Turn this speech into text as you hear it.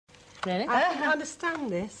Really? I didn't understand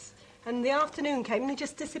this. And the afternoon came and he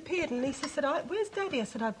just disappeared. And Lisa said, where's Daddy? I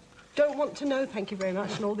said, I don't want to know, thank you very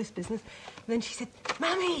much, and all this business. And then she said,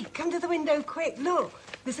 Mummy, come to the window quick. Look,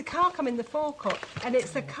 there's a car coming the forecourt. And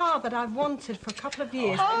it's a car that I've wanted for a couple of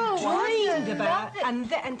years and dreamed about.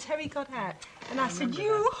 And Terry got out. And I said,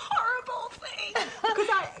 you horrible thing.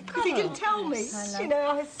 Because he didn't tell me. You know,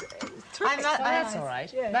 I was terrific. That's all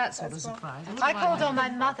right. Yeah, that sort of surprise. I called on my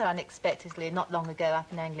mother unexpectedly not long ago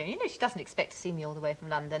up in England. You know, she doesn't expect to see me all the way from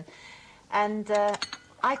London. And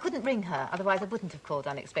I couldn't ring her, otherwise I wouldn't have called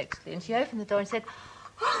unexpectedly. And she opened the door and said,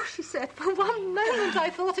 oh, she said, for one moment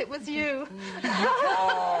I thought it was you.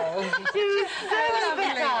 Oh. She was so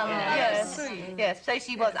overcome. Yes. Yes, so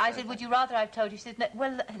she was. I said, would you rather I've told you? She said, no,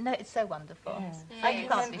 well, no, it's so wonderful. Yes. I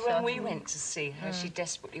can't be sure. When we went to see her, she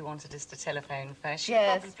desperately wanted us to telephone first. She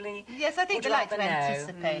Yes. probably... Yes, I think would they like to rather know.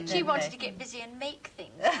 anticipate. She wanted to get busy and make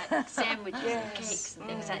things, like sandwiches and cakes and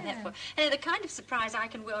things like that. And the kind of surprise I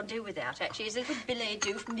can well do without, actually, is a little billet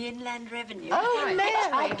doux from the Inland Revenue. Oh, which Mary,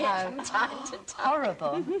 I get how from time to time.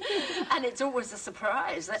 horrible. And it's always a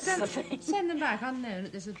surprise, that's the thing. Send them back unknown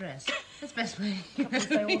at this address. That's the best way.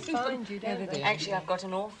 They all find you, don't they? Actually, I've got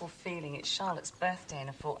an awful feeling. It's Charlotte's birthday in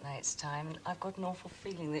a fortnight's time, and I've got an awful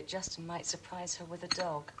feeling that Justin might surprise her with a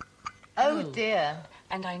dog. Oh, dear.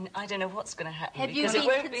 And I don't know what's going to happen. Have you because it been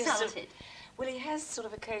won't be consulted? Well, he has sort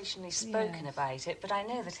of occasionally spoken about it, but I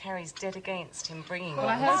know that Harry's dead against him bringing Well,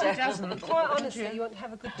 I one. hope so- it doesn't. Quite honestly, you want to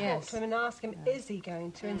have a good talk Yes. to him and ask him, is he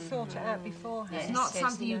going to, and sort it out beforehand. It's not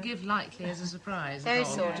something you give lightly as a surprise. Those at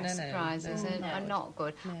all. sort of No, no, surprises no. are not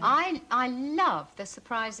good. I love the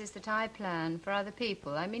surprises that I plan for other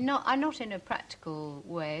people. I mean, not in a practical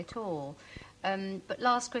way at all. But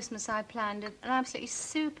last Christmas I planned an absolutely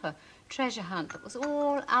super treasure hunt that was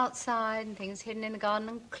all outside and things hidden in the garden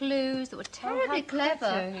and clues that were terribly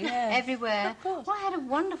clever everywhere. Well, I had a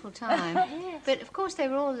wonderful time. But, of course, they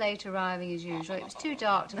were all late arriving as usual. It was too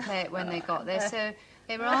dark to play it when they got there, so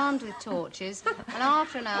they were armed with torches, and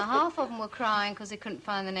after an hour, half of them were crying because they couldn't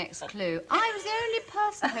find the next clue. I was the only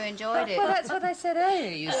person who enjoyed it. Well, that's what I said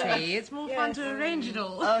earlier, you see. It's more fun to arrange it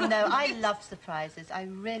all. Oh, no, I love surprises. I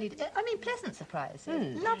really do. I mean, pleasant surprises.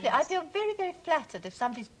 Lovely. I feel very, very flattered if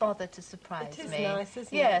somebody's bothered to surprise It is me. nice,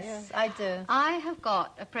 isn't it? Yes, Yeah. I do. I have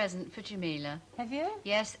got a present for Jamila. Have you?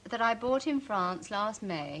 Yes, that I bought in France last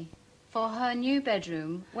May for her new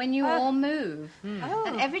bedroom when you all move.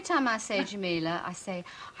 And every time I say Jamila, I say,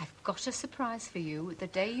 I've got a surprise for you the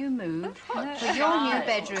day you move for your new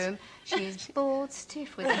bedroom. She's bored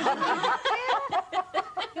stiff with it.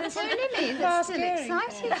 It's only me that's still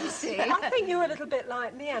excited, you see. I think you're a little bit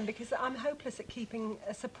like Leanne, because I'm hopeless at keeping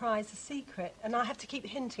a surprise a secret, and I have to keep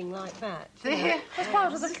hinting like that. You know? It's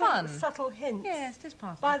part of the fun. Subtle hints. Yes, it is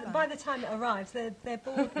part of By, the fun. by the time it arrives, they're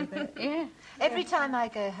bored with it. Yeah. Every time I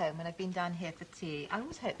go home, when I've been down here for tea, I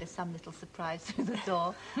always hope there's some little surprise through the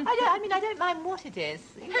door. I don't mind what it is.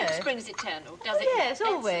 You know. Hope springs eternal, does it? Yes, That's the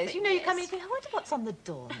always. thing, You know, you come in and yes. think, I wonder what's on the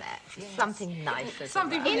doormat. Something nice.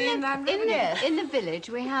 Something from the Inland Revenue. In the village,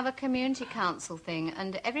 we have a community council thing,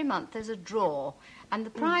 and every month there's a draw, and the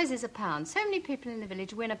prize is £1. So many people in the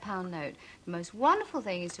village win a £1 note. The most wonderful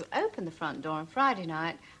thing is to open the front door on Friday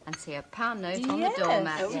night and see a £1 note on the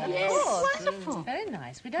doormat. Oh, yes. Wonderful. Very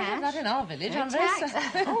nice. We don't have Cash. that in our village. No I'm very tax.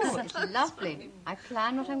 sorry. Oh, it's lovely. I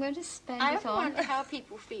plan what I'm going to spend I it often on. wonder how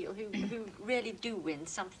people feel who really do win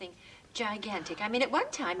something gigantic. I mean, at one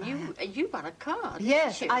time, you won a car, didn't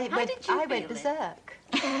Yes, you? I How went, did you I went feel then? berserk.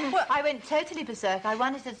 Well, I went totally berserk. I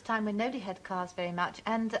won it at a time when nobody had cars very much,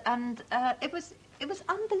 and it was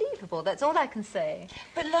unbelievable. That's all I can say.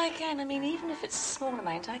 But like Anne, I mean, even if it's a small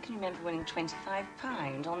amount, I can remember winning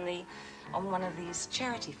 £25 on one of these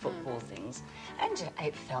charity football things, and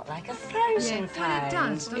it felt like £1,000. Well, it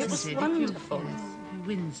does, doesn't It was it? wonderful. Yes, you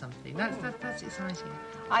win something. That's exciting.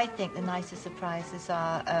 I think the nicest surprises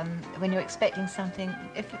are when you're expecting something.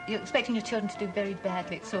 If you're expecting your children to do very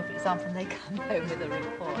badly at school, for example, and they come home with a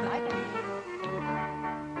report.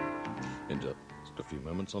 In just a few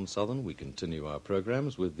moments on Southern, we continue our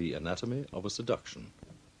programs with the anatomy of a seduction.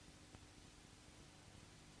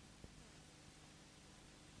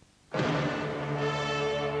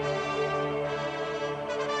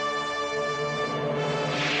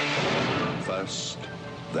 First,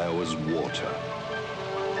 there was water.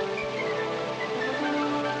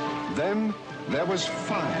 Then there was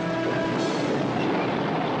fire.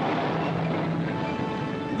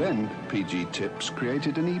 Then PG Tips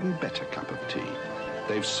created an even better cup of tea.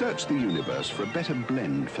 They've searched the universe for a better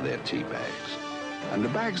blend for their tea bags. And the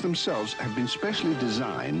bags themselves have been specially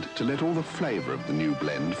designed to let all the flavour of the new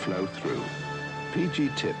blend flow through. PG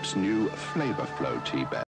Tips' new Flavour Flow tea bag.